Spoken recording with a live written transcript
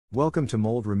Welcome to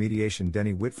Mold Remediation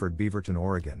Denny Whitford Beaverton,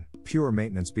 Oregon, Pure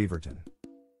Maintenance Beaverton.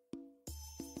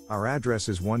 Our address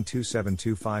is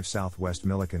 12725 Southwest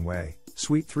Millikan Way,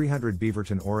 Suite 300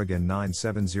 Beaverton, Oregon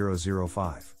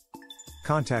 97005.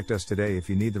 Contact us today if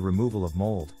you need the removal of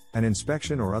mold, an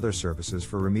inspection or other services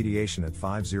for remediation at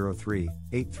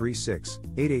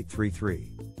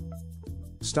 503-836-8833.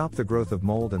 Stop the growth of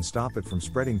mold and stop it from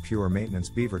spreading. Pure Maintenance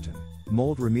Beaverton,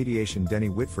 Mold Remediation Denny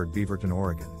Whitford Beaverton,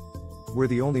 Oregon. We're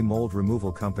the only mold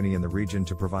removal company in the region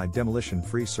to provide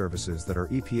demolition-free services that are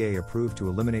EPA approved to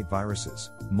eliminate viruses,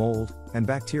 mold, and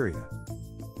bacteria.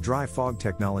 Dry fog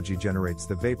technology generates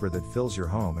the vapor that fills your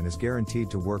home and is guaranteed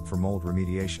to work for mold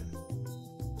remediation.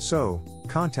 So,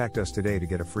 contact us today to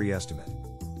get a free estimate.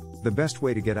 The best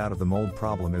way to get out of the mold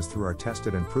problem is through our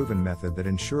tested and proven method that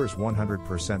ensures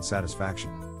 100%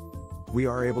 satisfaction. We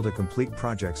are able to complete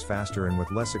projects faster and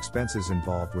with less expenses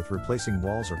involved with replacing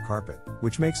walls or carpet,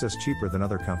 which makes us cheaper than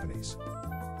other companies.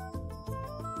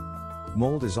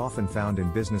 Mold is often found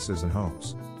in businesses and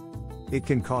homes. It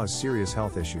can cause serious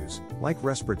health issues, like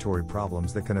respiratory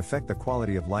problems that can affect the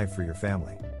quality of life for your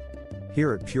family.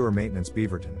 Here at Pure Maintenance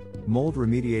Beaverton, Mold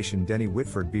Remediation Denny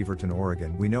Whitford Beaverton,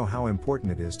 Oregon, we know how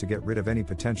important it is to get rid of any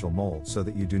potential mold so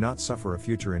that you do not suffer a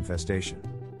future infestation.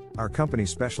 Our company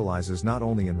specializes not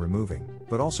only in removing,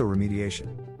 but also remediation.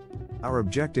 Our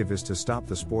objective is to stop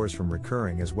the spores from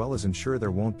recurring as well as ensure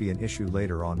there won't be an issue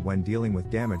later on when dealing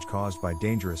with damage caused by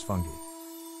dangerous fungi.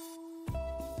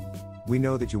 We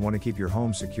know that you want to keep your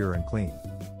home secure and clean.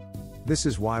 This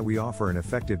is why we offer an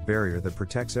effective barrier that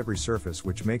protects every surface,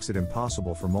 which makes it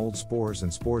impossible for mold spores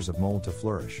and spores of mold to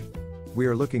flourish. We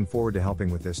are looking forward to helping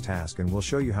with this task and will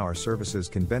show you how our services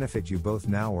can benefit you both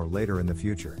now or later in the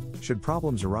future, should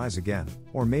problems arise again,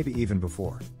 or maybe even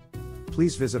before.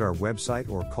 Please visit our website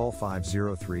or call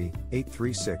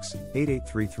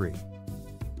 503-836-8833.